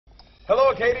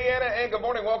Hello, Acadiana, and good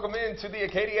morning. Welcome into the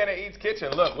Acadiana Eats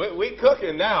Kitchen. Look, we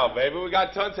cooking now, baby. We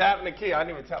got tons happening. Key, I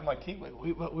didn't even tell him, like, Key,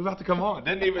 we about to come on.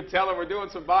 Didn't even tell him we're doing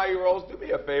some bayou rolls. Do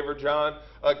me a favor, John.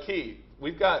 Key,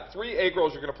 we've got 3 egg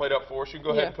rolls you're going to plate up for us. You can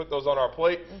go ahead and put those on our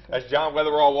plate. Okay. As John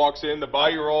Weatherall walks in, the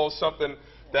bayou roll is something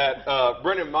that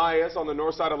Brynn Maia on the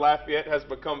north side of Lafayette has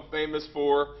become famous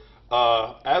for.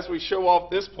 As we show off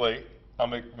this plate,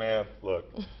 man, look,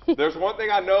 there's one thing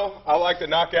I know I like to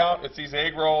knock out. It's these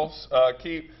egg rolls.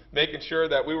 Keep making sure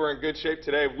that we were in good shape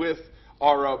today with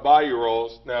our bayou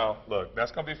rolls. Now, look,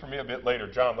 that's going to be for me a bit later.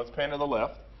 John, let's pan to the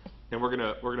left, and we're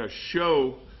gonna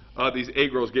show these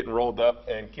egg rolls getting rolled up.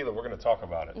 And Keela, we're going to talk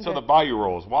about it. Okay. So the bayou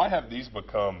rolls, why have these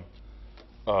become?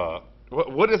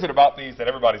 What is it about these that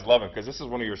everybody's loving? Because this is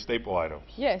one of your staple items.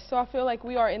 Yes, so I feel like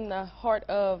we are in the heart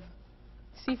of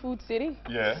Seafood City.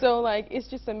 Yeah. So like it's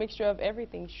just a mixture of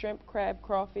everything: shrimp, crab,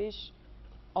 crawfish,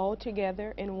 all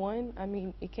together in one. I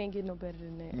mean, it can't get no better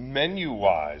than that.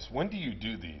 Menu-wise, when do you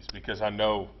do these? Because I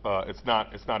know it's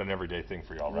not an everyday thing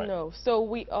for y'all, right? No. So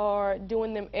we are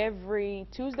doing them every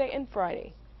Tuesday and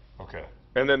Friday. Okay.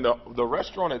 And then the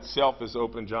restaurant itself is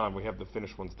open, John. We have the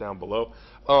finished ones down below.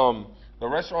 The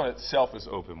restaurant itself is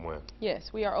open when? Yes,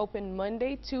 we are open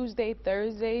Monday, Tuesday,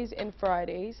 Thursdays, and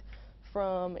Fridays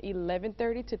from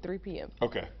 11:30 to 3 p.m.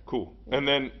 Okay, cool. Yeah. And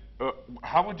then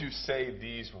how would you say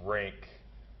these rank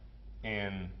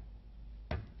in?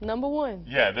 Number one.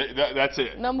 Yeah, that's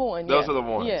it. Number one. Those are the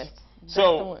ones. Yes.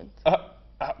 So,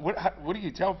 what do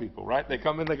you tell people, right? They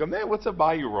come in, they go, man, what's a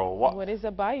bayou roll? What is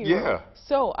a bayou roll? Yeah.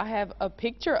 So I have a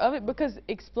picture of it because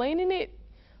explaining it,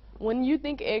 when you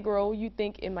think egg roll, you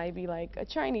think it might be like a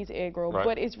Chinese egg roll, right.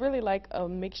 But it's really like a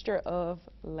mixture of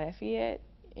Lafayette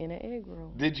in an egg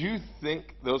roll. Did you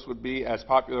think those would be as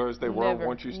popular as they were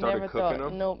once you started cooking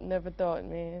them? Nope, never thought,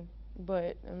 man.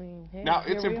 But, I mean, hey, now,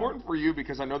 it's important for you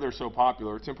because I know they're so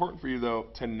popular. It's important for you, though,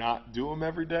 to not do them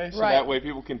every day. So that way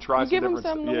people can try some different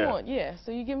stuff. You give them something to want, yeah.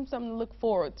 So you give them something to look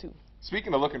forward to.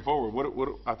 Speaking of looking forward, what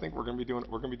I think we're going to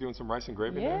be doing some rice and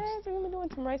gravy next. Yes, we're going to be doing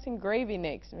some rice and gravy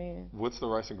next, man. What's the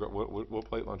rice and gravy? What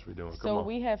plate lunch are we doing? So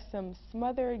we have some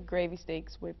smothered gravy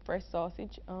steaks with fresh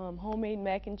sausage, homemade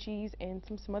mac and cheese, and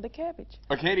some smothered cabbage.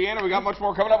 Acadiana, we got much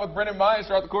more coming up with Brynn Maia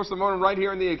throughout the course of the morning right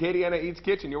here in the Acadiana Eats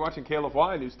Kitchen. You're watching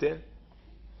KLFY News 10.